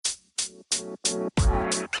What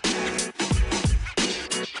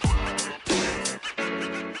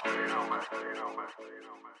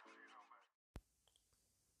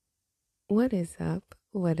is up?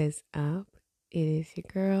 What is up? It is your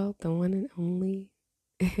girl, the one and only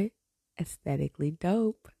Aesthetically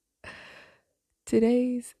Dope.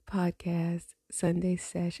 Today's podcast, Sunday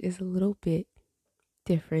Sesh, is a little bit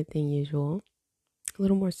different than usual, a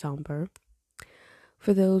little more somber.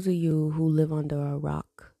 For those of you who live under a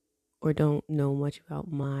rock or don't know much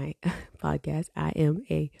about my podcast, I am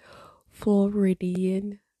a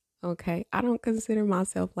Floridian. Okay, I don't consider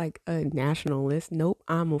myself like a nationalist. Nope,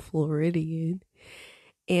 I'm a Floridian.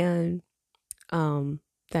 And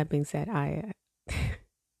that being said, I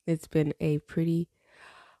it's been a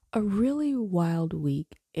really wild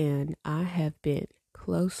week, and I have been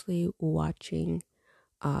closely watching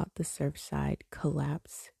the Surfside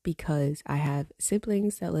collapse because I have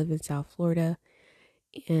siblings that live in South Florida,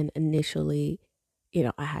 and initially,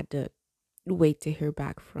 I had to wait to hear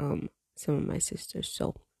back from some of my sisters.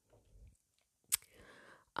 So,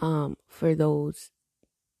 for those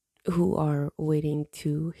who are waiting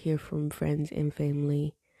to hear from friends and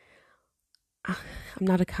family, I'm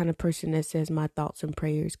not the kind of person that says my thoughts and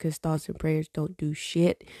prayers, because thoughts and prayers don't do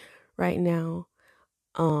shit right now.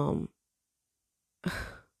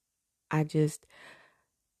 I just,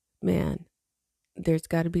 man, there's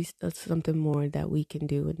got to be something more that we can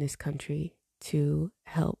do in this country to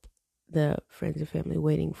help the friends and family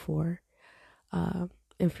waiting for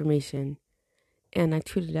information. And I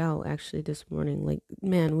tweeted out actually this morning, like,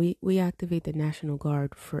 man, we activate the National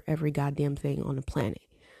Guard for every goddamn thing on the planet.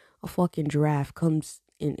 A fucking giraffe comes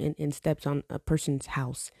and steps on a person's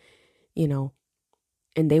house, and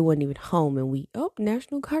they wasn't even home, and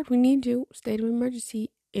National Guard, we need you, state of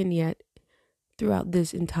emergency. And yet, throughout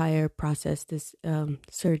this entire process, this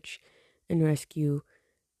search and rescue,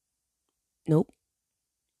 nope.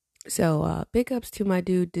 So big ups to my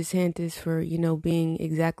dude DeSantis for, being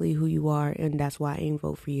exactly who you are, and that's why I ain't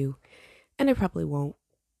vote for you. And I probably won't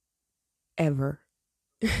ever.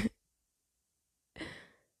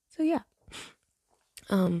 So yeah.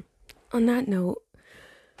 On that note,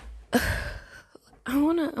 I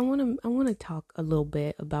wanna talk a little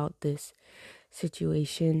bit about this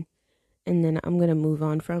situation, and then I'm gonna move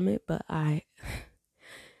on from it. But I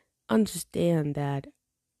understand that,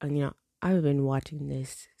 I've been watching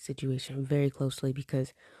this situation very closely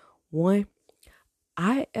because, one,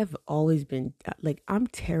 I have always been like, I'm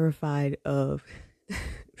terrified of.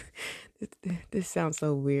 This sounds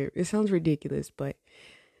so weird. It sounds ridiculous, but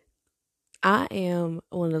I am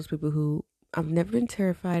one of those people who, I've never been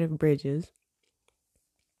terrified of bridges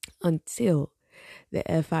until the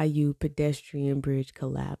FIU pedestrian bridge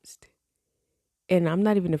collapsed. And I'm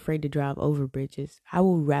not even afraid to drive over bridges. I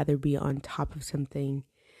would rather be on top of something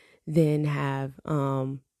than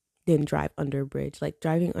drive under a bridge. Like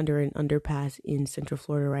driving under an underpass in Central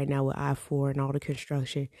Florida right now with I-4 and all the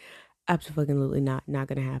construction, absolutely not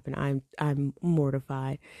gonna happen. I'm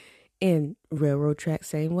mortified. And railroad tracks,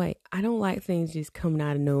 same way. I don't like things just coming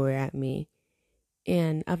out of nowhere at me.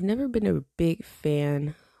 And I've never been a big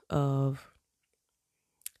fan of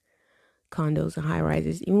condos and high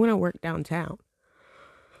rises, even when I worked downtown.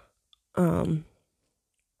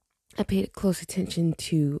 I paid close attention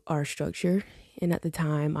to our structure, and at the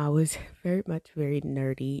time I was very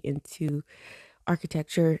nerdy into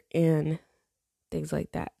architecture and things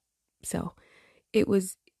like that. So it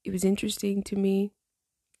was interesting to me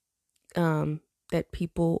that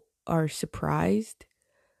people are surprised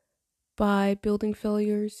by building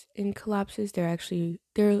failures and collapses. They're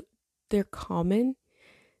common.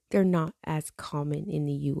 They're not as common in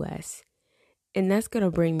the US. And that's going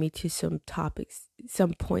to bring me to some topics,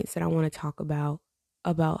 some points that I want to talk about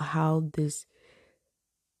how this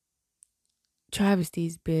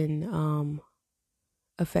travesty's been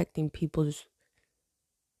affecting people's,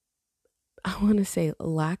 I want to say,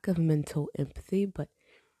 lack of mental empathy, but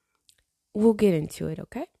we'll get into it,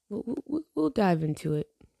 okay? We'll dive into it.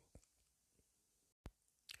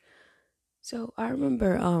 So I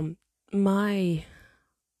remember my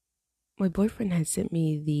boyfriend had sent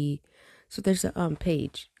me so there's a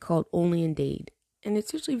page called Only in Dade, and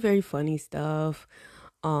it's usually very funny stuff,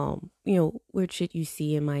 weird shit you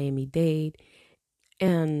see in Miami-Dade.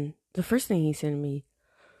 And the first thing he sent me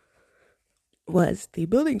was the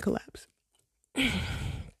building collapse.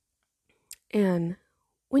 And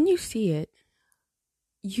when you see it,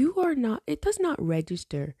 it does not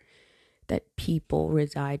register that people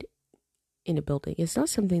reside in a building. It's not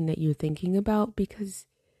something that you're thinking about because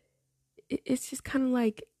it's just kind of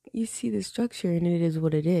like you see the structure and it is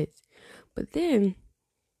what it is. But then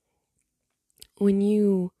when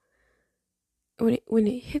you when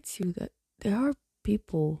it hits you that there are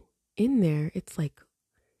people in there, it's like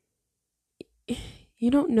you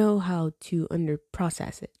don't know how to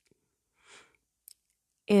process it.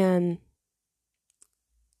 And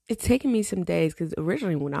it's taken me some days, because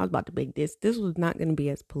originally when I was about to make this was not going to be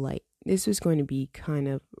as polite. This was going to be kind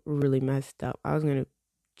of really messed up. I was going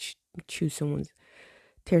to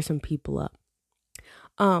tear some people up.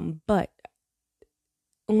 But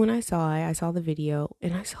when I saw the video,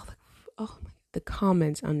 and I saw the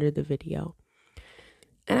comments under the video.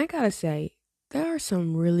 And I gotta say, there are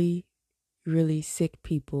some really, really sick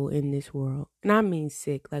people in this world. And I mean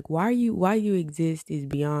sick. Like, why you exist is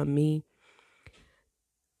beyond me.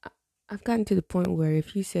 I've gotten to the point where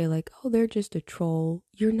if you say like, oh, they're just a troll,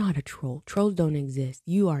 you're not a troll. Trolls don't exist.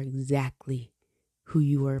 You are exactly who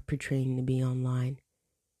you are portraying to be online.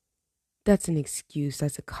 That's an excuse.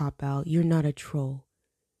 That's a cop out. You're not a troll.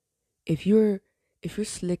 If you're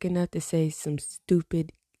slick enough to say some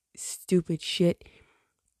stupid shit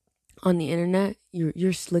on the internet,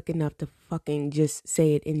 you're slick enough to fucking just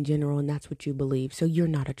say it in general, and that's what you believe. So you're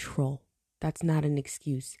not a troll. That's not an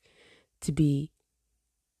excuse to be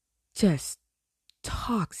just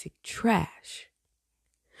toxic trash.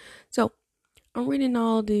 So I'm reading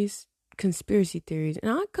all these conspiracy theories, and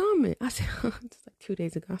I said just like 2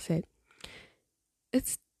 days ago, I said,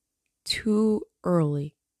 it's too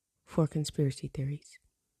early for conspiracy theories.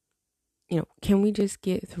 Can we just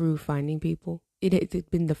get through finding people? It had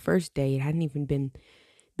been the first day. It hadn't even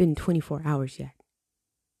been 24 hours yet.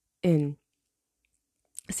 And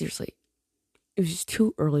seriously, it was just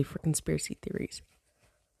too early for conspiracy theories.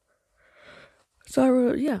 So I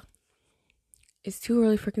wrote, yeah, it's too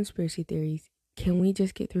early for conspiracy theories. Can we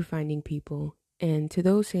just get through finding people? And to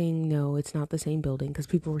those saying, no, it's not the same building, because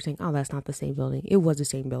people were saying, oh, that's not the same building. It was the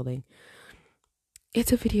same building.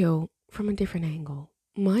 It's a video from a different angle.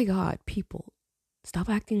 My God, people, stop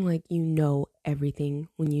acting like you know everything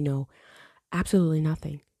when you know absolutely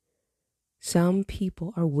nothing. Some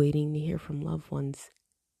people are waiting to hear from loved ones.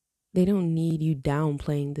 They don't need you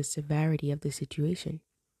downplaying the severity of the situation.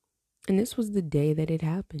 And this was the day that it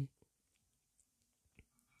happened.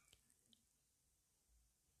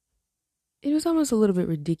 It was almost a little bit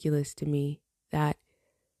ridiculous to me that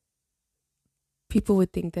people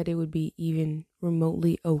would think that it would be even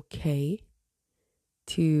remotely okay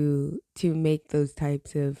to make those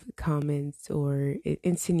types of comments or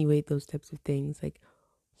insinuate those types of things. Like,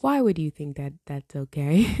 why would you think that that's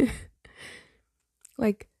okay?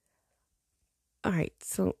 Like, all right,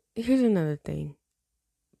 so here's another thing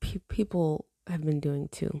people have been doing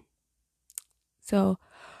too. So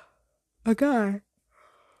a guy,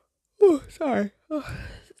 y'all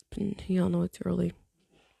know it's early.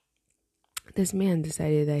 This man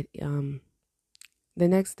decided that the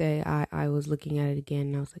next day I was looking at it again,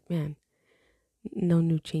 and I was like, man, no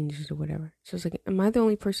new changes or whatever. So I was like, am I the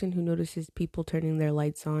only person who notices people turning their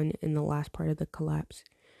lights on in the last part of the collapse?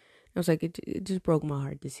 I was like, it just broke my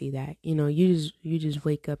heart to see that. You just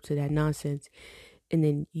wake up to that nonsense, and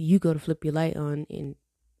then you go to flip your light on, and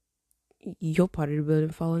your part of the building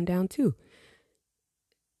falling down too.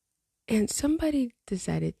 And somebody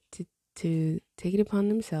decided to take it upon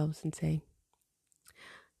themselves and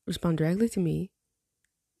respond directly to me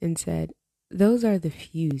and said, those are the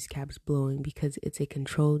fuse caps blowing because it's a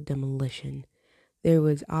controlled demolition. There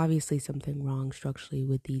was obviously something wrong structurally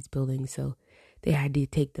with these buildings, so they had to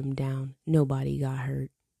take them down. Nobody got hurt.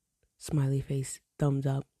 Smiley face, thumbs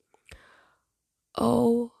up.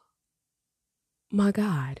 Oh my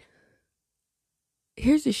God.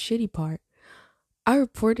 Here's the shitty part. I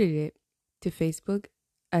reported it to Facebook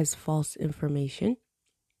as false information.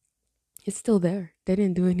 It's still there. They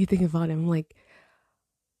didn't do anything about it. I'm like,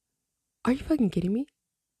 are you fucking kidding me?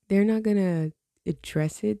 They're not gonna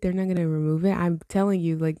address it. They're not gonna remove it. I'm telling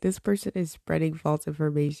you, like, this person is spreading false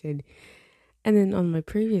information. And then on my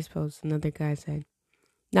previous post, another guy said,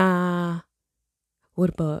 nah,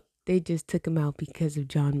 what about they just took him out because of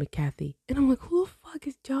John McAfee? And I'm like, who the fuck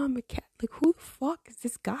is John McAfee? Like, who the fuck is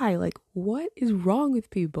this guy? Like, what is wrong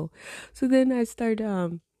with people? So then I start,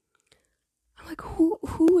 I'm like,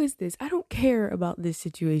 who is this? I don't care about this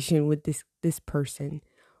situation with this person.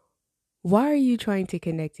 Why are you trying to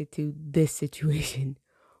connect it to this situation?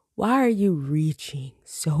 Why are you reaching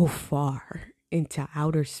so far into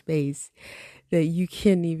outer space that you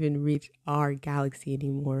can't even reach our galaxy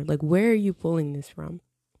anymore? Like, where are you pulling this from?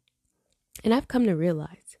 And I've come to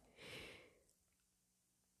realize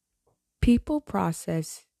people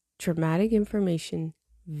process traumatic information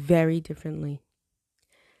very differently.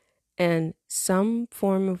 And some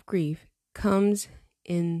form of grief comes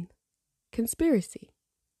in conspiracy.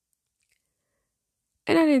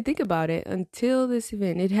 And I didn't think about it until this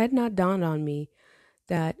event. It had not dawned on me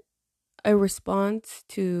that a response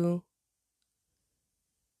to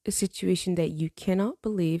a situation that you cannot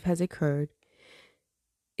believe has occurred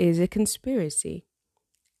is a conspiracy.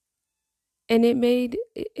 And it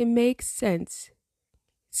makes sense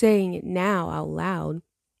saying it now out loud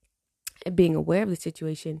and being aware of the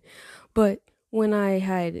situation. But when I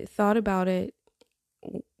had thought about it,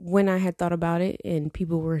 and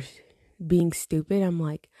people were being stupid, I'm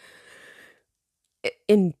like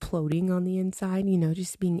imploding on the inside,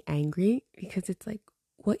 just being angry because it's like,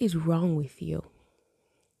 what is wrong with you?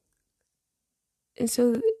 And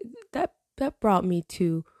so that brought me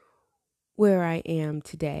to where I am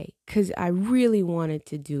today, because I really wanted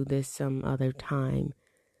to do this some other time,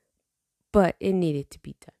 but it needed to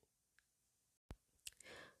be done.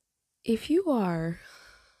 If you are,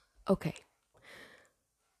 okay,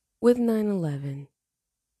 with 9/11,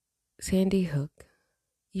 Sandy Hook,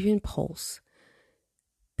 even Pulse,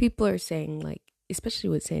 people are saying, like, especially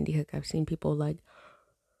with Sandy Hook, I've seen people like,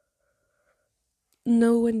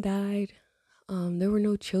 no one died. There were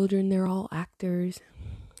no children. They're all actors.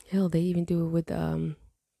 Hell, they even do it with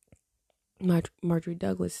Marjorie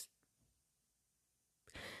Douglas.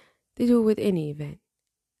 They do it with any event.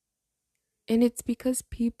 And it's because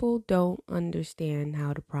people don't understand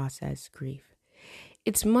how to process grief.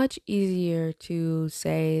 It's much easier to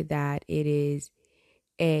say that it is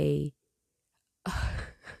a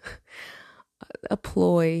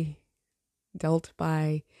ploy dealt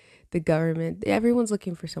by the government. Everyone's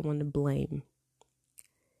looking for someone to blame.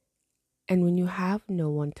 And when you have no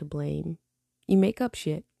one to blame, you make up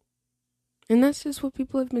shit. And that's just what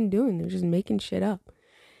people have been doing. They're just making shit up.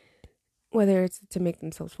 Whether it's to make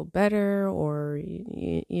themselves feel better or,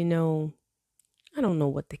 I don't know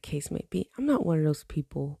what the case may be. I'm not one of those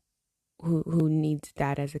people who needs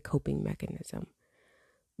that as a coping mechanism.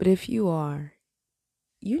 But if you are,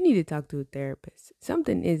 you need to talk to a therapist.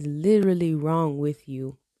 Something is literally wrong with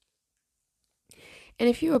you. And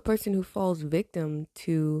if you're a person who falls victim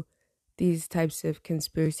to these types of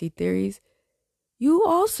conspiracy theories, you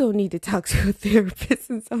also need to talk to a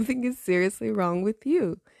therapist, and something is seriously wrong with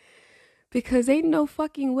you. Because ain't no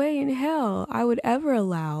fucking way in hell I would ever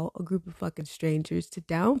allow a group of fucking strangers to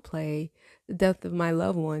downplay the death of my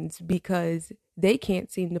loved ones because they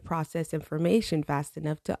can't seem to process information fast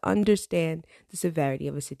enough to understand the severity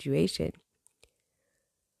of a situation.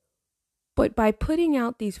 But by putting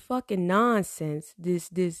out these fucking nonsense,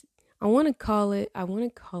 this I want to call it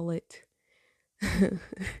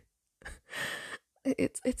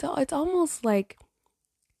it's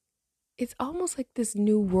almost like this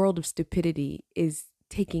new world of stupidity is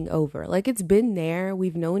taking over. Like, it's been there,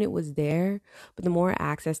 we've known it was there, but the more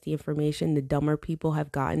access to information, the dumber people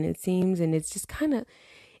have gotten, it seems, and it's just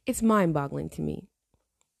it's mind-boggling to me.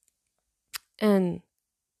 And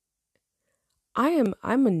I'm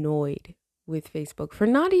annoyed with Facebook for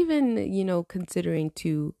not even, considering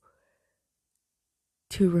to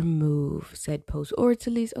remove said post, or to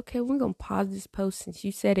at least, okay, we're gonna pause this post since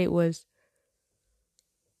you said it was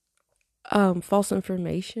false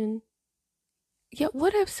information. Yeah,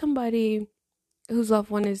 what if somebody whose loved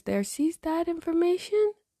one is there sees that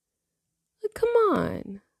information? Like, come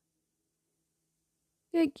on.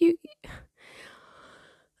 Like,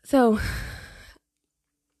 so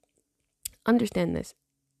understand this.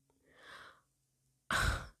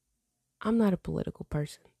 I'm not a political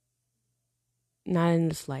person. Not in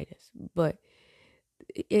the slightest. But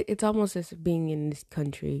it's almost as if being in this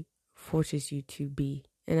country forces you to be.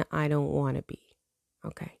 And I don't want to be.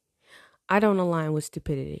 Okay. I don't align with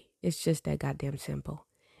stupidity. It's just that goddamn simple.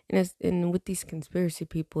 And with these conspiracy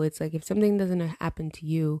people, it's like if something doesn't happen to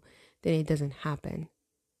you, then it doesn't happen.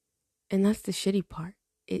 And that's the shitty part.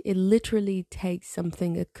 It literally takes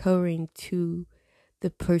something occurring to the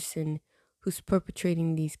person who's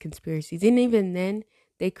perpetrating these conspiracies. And even then,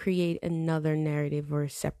 they create another narrative or a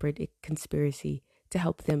separate conspiracy to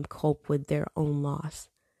help them cope with their own loss.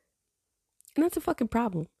 And that's a fucking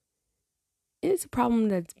problem. It's a problem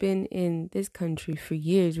that's been in this country for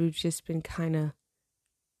years. We've just been kind of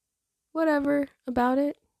whatever about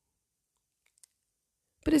it.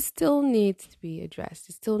 But it still needs to be addressed.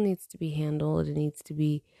 It still needs to be handled. It needs to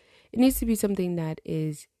be something that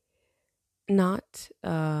is not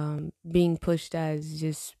being pushed as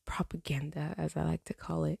just propaganda, as I like to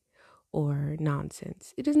call it, or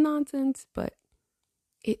nonsense. It is nonsense, but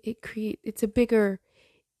it's a bigger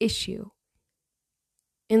issue.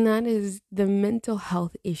 And that is the mental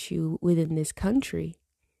health issue within this country.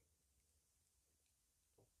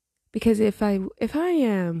 Because if I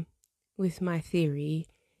am with my theory,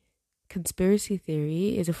 conspiracy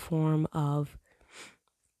theory is a form of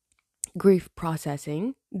grief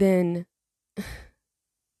processing, then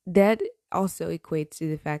that also equates to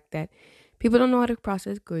the fact that people don't know how to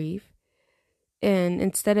process grief. And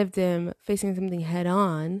instead of them facing something head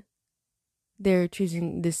on, they're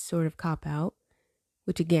choosing this sort of cop out,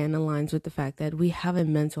 which again aligns with the fact that we have a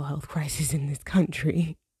mental health crisis in this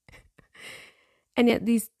country. And yet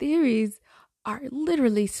these theories are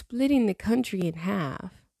literally splitting the country in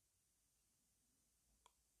half.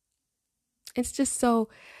 It's just so,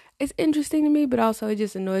 it's interesting to me, but also it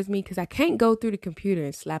just annoys me because I can't go through the computer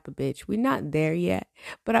and slap a bitch. We're not there yet,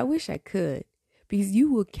 but I wish I could, because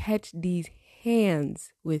you will catch these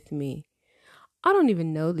hands with me. I don't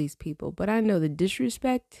even know these people, but I know the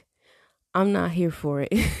disrespect. I'm not here for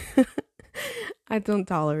it. I don't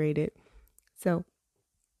tolerate it. So,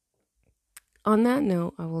 on that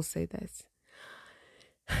note, I will say this.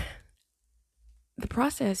 The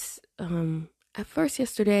process, at first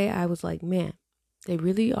yesterday, I was like, man, they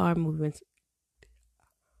really are moving.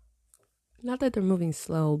 Not that they're moving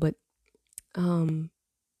slow, but I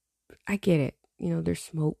get it. There's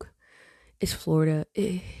smoke. It's Florida.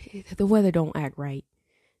 The weather don't act right.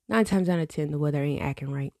 9 times out of 10, the weather ain't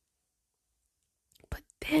acting right. But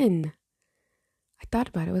then I thought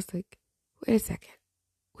about it. I was like, wait a second.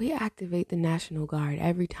 We activate the National Guard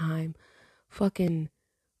every time fucking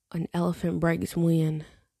an elephant breaks wind.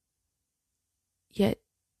 Yet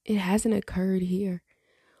it hasn't occurred here.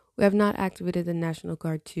 We have not activated the National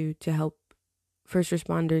Guard to help first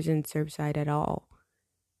responders in Surfside at all.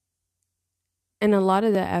 And a lot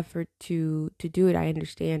of the effort to do it, I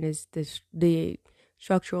understand, is the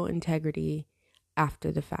structural integrity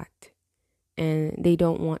after the fact. And they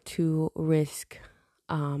don't want to risk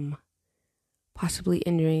possibly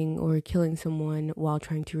injuring or killing someone while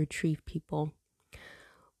trying to retrieve people.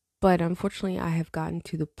 But unfortunately, I have gotten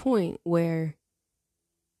to the point where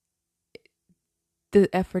the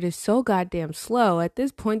effort is so goddamn slow. At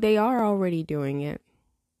this point, they are already doing it.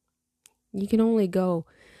 You can only go,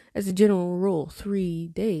 as a general rule, 3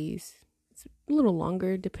 days. It's a little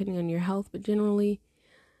longer depending on your health, but generally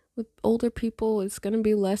with older people, it's going to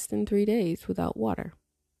be less than 3 days without water.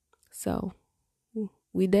 So,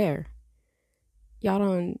 we there. Y'all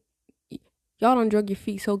don't drug your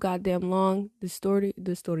feet so goddamn long. The story,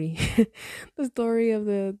 the story of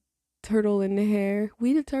the turtle and the hare.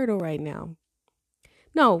 We the turtle right now.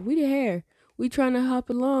 No, we the hare. We trying to hop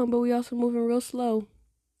along, but we also moving real slow.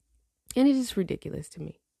 And it's just ridiculous to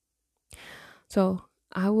me. So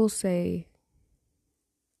I will say,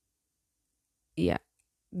 yeah,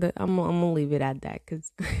 I'm gonna leave it at that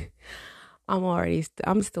because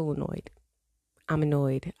I'm still annoyed. I'm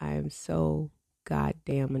annoyed. I am so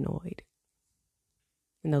goddamn annoyed.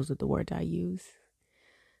 And those are the words I use.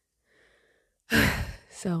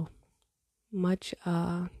 So much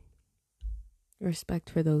respect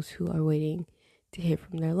for those who are waiting to hear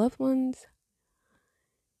from their loved ones.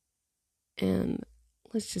 And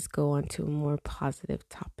let's just go on to a more positive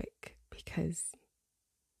topic, because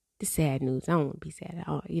the sad news, I don't want to be sad.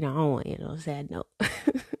 I don't want to end on a sad note.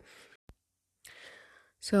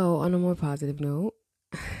 So on a more positive note,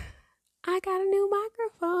 I got a new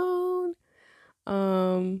microphone.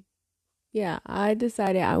 Yeah, I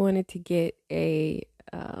decided I wanted to get a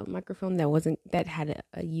microphone that had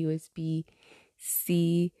a USB-C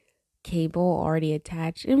cable already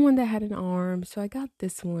attached, and one that had an arm. So I got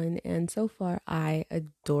this one, and so far I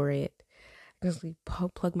adore it. I just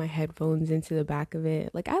plug my headphones into the back of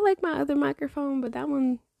it. Like, I like my other microphone, but that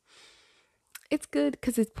one, it's good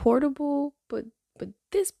because it's portable. But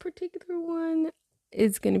this particular one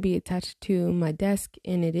is going to be attached to my desk,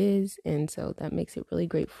 and it is, and so that makes it really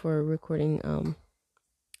great for recording. I'm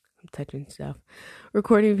touching stuff,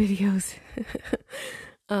 recording videos,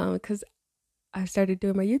 because I started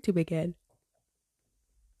doing my YouTube again.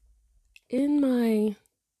 I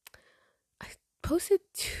posted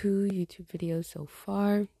 2 YouTube videos so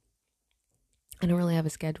far. I don't really have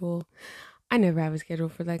a schedule. I never have a schedule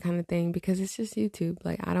for that kind of thing because it's just YouTube.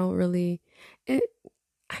 Like, I don't really,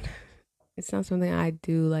 it's not something I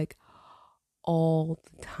do like all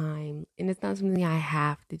the time. And it's not something I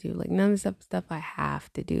have to do. Like, none of the stuff I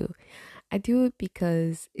have to do. I do it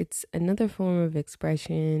because it's another form of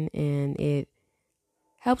expression and it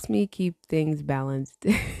helps me keep things balanced.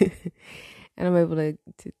 And I'm able to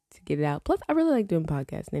get it out. Plus, I really like doing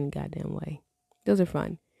podcasts in any goddamn way. Those are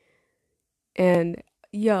fun. And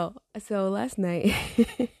so last night,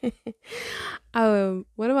 one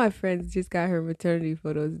of my friends just got her maternity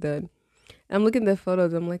photos done. I'm looking at the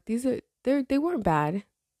photos. I'm like, they weren't bad.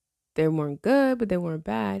 They weren't good, but they weren't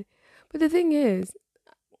bad. But the thing is,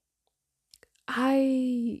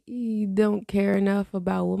 I don't care enough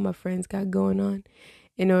about what my friends got going on.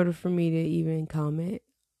 in order for me to even comment.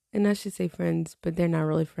 And I should say friends, but they're not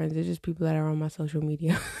really friends. They're just people that are on my social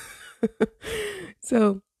media.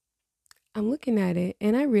 So I'm looking at it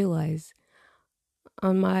and I realize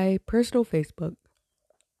on my personal Facebook,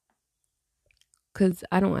 because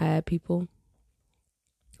I don't add people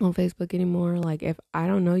on Facebook anymore. Like, if I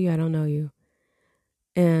don't know you, I don't know you.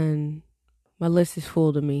 And my list is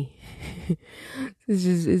full to me.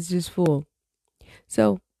 It's just full.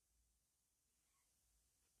 So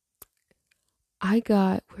I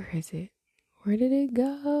got, where is it? Where did it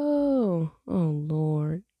go? Oh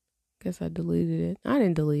Lord. Guess I deleted it. I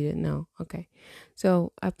didn't delete it, no. Okay.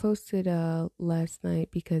 So I posted last night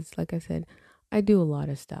because, like I said, I do a lot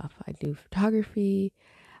of stuff. I do photography,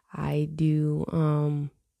 I do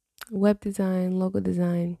web design, logo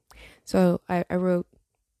design. So I wrote,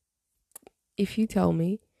 if you tell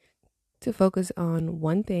me to focus on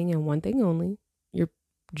one thing and one thing only, you're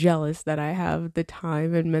jealous that I have the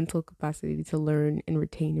time and mental capacity to learn and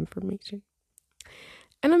retain information.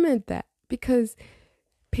 And I meant that because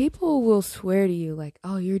people will swear to you like,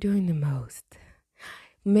 oh, you're doing the most.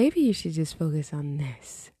 Maybe you should just focus on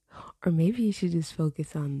this. Or maybe you should just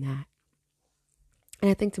focus on that.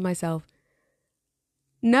 And I think to myself,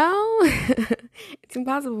 no, it's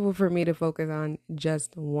impossible for me to focus on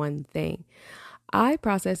just one thing. I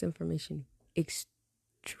process information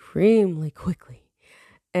extremely quickly.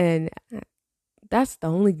 And that's the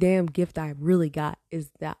only damn gift I really got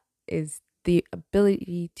is the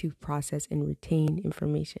ability to process and retain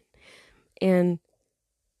information. And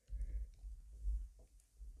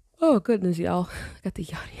oh goodness, y'all, I got the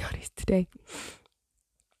yaddies today.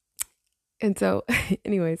 And so,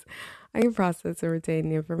 anyways, I can process and retain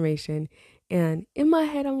the information. And in my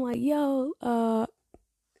head, I'm like, yo,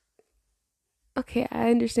 okay, I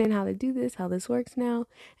understand how to do this, how this works now.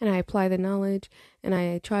 And I apply the knowledge and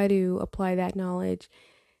I try to apply that knowledge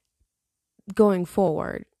going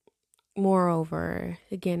forward. Moreover,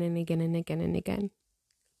 again and again and again and again.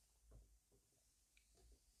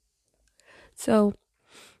 So,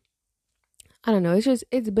 I don't know.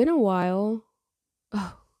 It's been a while.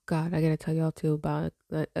 Oh, God, I gotta tell y'all too about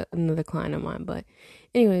another client of mine. But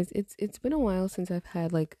anyways, it's been a while since I've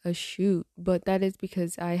had like a shoot, but that is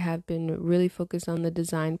because I have been really focused on the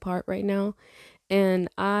design part right now, and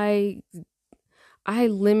I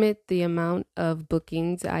limit the amount of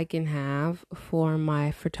bookings I can have for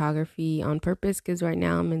my photography on purpose because right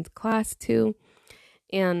now I'm in class 2,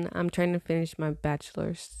 and I'm trying to finish my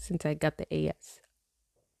bachelor's since I got the AS.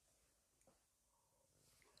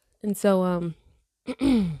 And so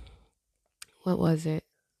what was it?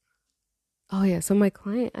 Oh yeah, so my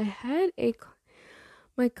client,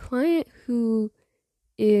 my client who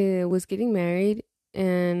was getting married,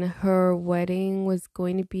 and her wedding was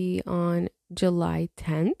going to be on July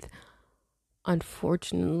 10th.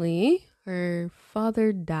 Unfortunately, her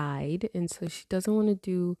father died, and so she doesn't want to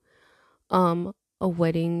do a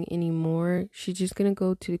wedding anymore. She's just gonna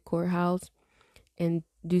go to the courthouse and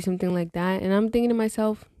do something like that. And I'm thinking to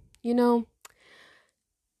myself, you know,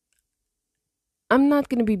 I'm not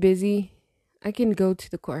gonna be busy. I can go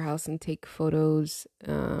to the courthouse and take photos,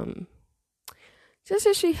 just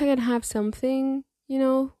so she can have something, you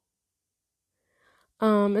know.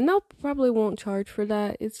 And they'll probably won't charge for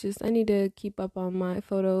that. It's just I need to keep up on my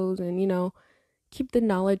photos and, you know, keep the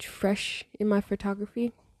knowledge fresh in my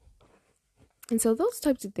photography. And so those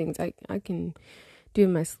types of things I can do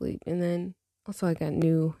in my sleep. And then also I got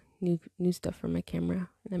new stuff for my camera,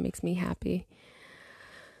 and that makes me happy.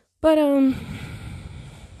 But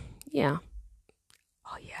yeah.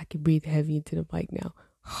 Oh yeah, I can breathe heavy into the mic now.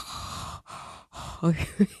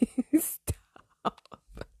 Stop.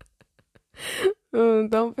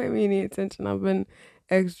 Don't pay me any attention. I've been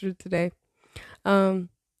extra today. I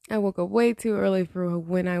woke up way too early for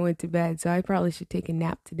when I went to bed, so I probably should take a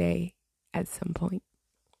nap today at some point.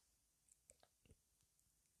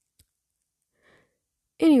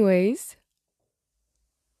 Anyways,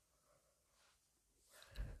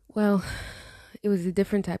 well, it was a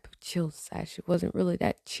different type of chill sesh. It wasn't really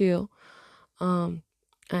that chill. I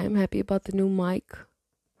am happy about the new mic.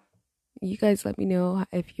 You guys let me know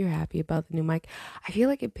if you're happy about the new mic. I feel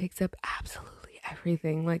like it picks up absolutely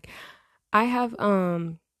everything. Like I have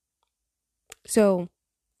so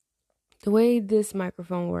the way this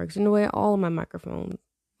microphone works, and the way all of my microphones,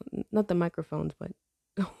 not the microphones, but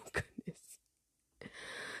oh goodness.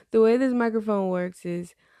 The way this microphone works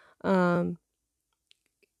is I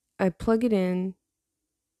plug it in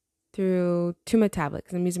to my tablet,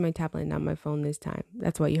 because I'm using my tablet, not my phone this time.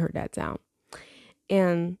 That's why you heard that sound.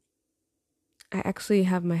 And I actually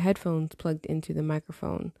have my headphones plugged into the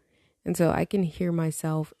microphone, and so I can hear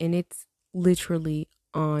myself, and it's literally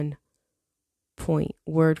on point,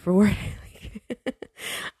 word for word.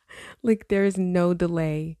 Like there is no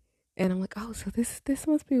delay. And I'm like, oh, so this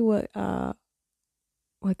must be what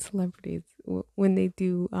celebrities when they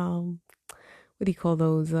do what do you call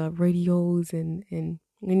those radios and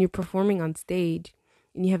when you're performing on stage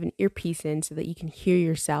and you have an earpiece in so that you can hear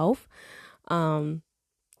yourself in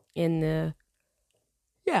the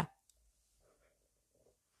yeah.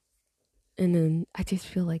 And then I just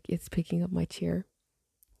feel like it's picking up my chair.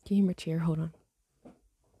 Can you hear my chair? Hold on.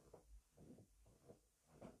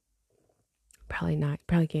 Probably not.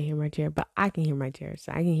 Probably can't hear my chair, but I can hear my chair,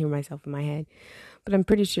 so I can hear myself in my head. But I'm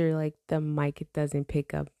pretty sure like the mic doesn't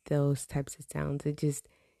pick up those types of sounds. It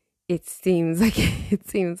seems like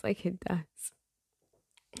it does.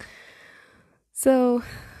 So,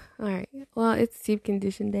 all right. Well, it's deep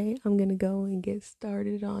condition day. I'm gonna go and get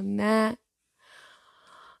started on that,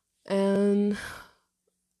 and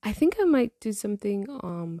I think I might do something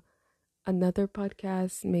another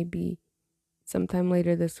podcast maybe sometime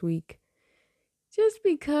later this week. Just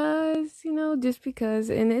because,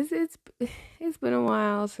 and it's been a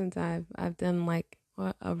while since I've done like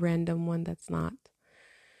a random one that's not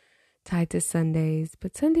tied to Sundays,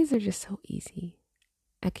 but Sundays are just so easy.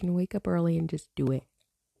 I can wake up early and just do it.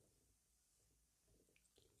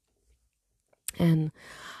 And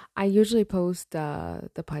I usually post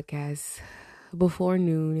the podcast before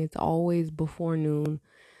noon. It's always before noon.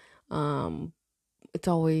 It's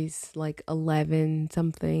always like 11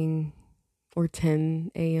 something or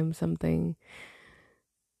 10 a.m. something.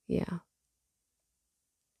 Yeah.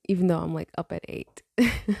 Even though I'm like up at 8.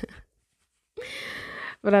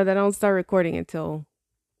 But I don't start recording until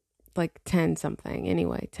like 10 something.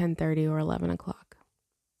 Anyway, 10:30 or 11 o'clock.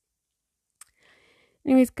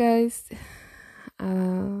 Anyways, guys,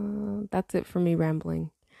 that's it for me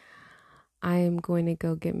rambling. I am going to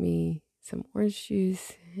go get me some orange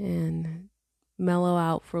juice and mellow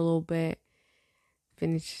out for a little bit.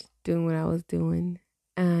 Finish doing what I was doing.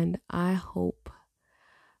 And I hope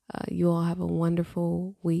you all have a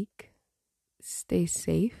wonderful week. Stay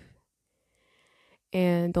safe.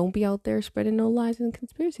 And don't be out there spreading no lies and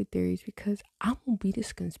conspiracy theories, because I won't be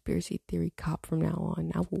this conspiracy theory cop from now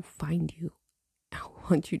on. I will find you. I will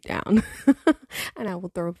hunt you down. And I will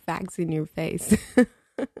throw facts in your face.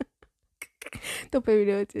 Don't pay me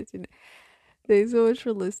no attention. Thanks so much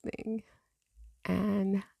for listening.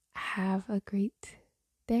 And have a great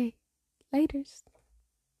day. Laters.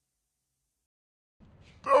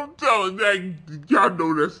 I'm telling that, y'all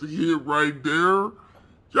know that's the hit right there.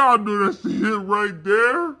 Y'all know that's the hit right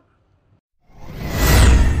there.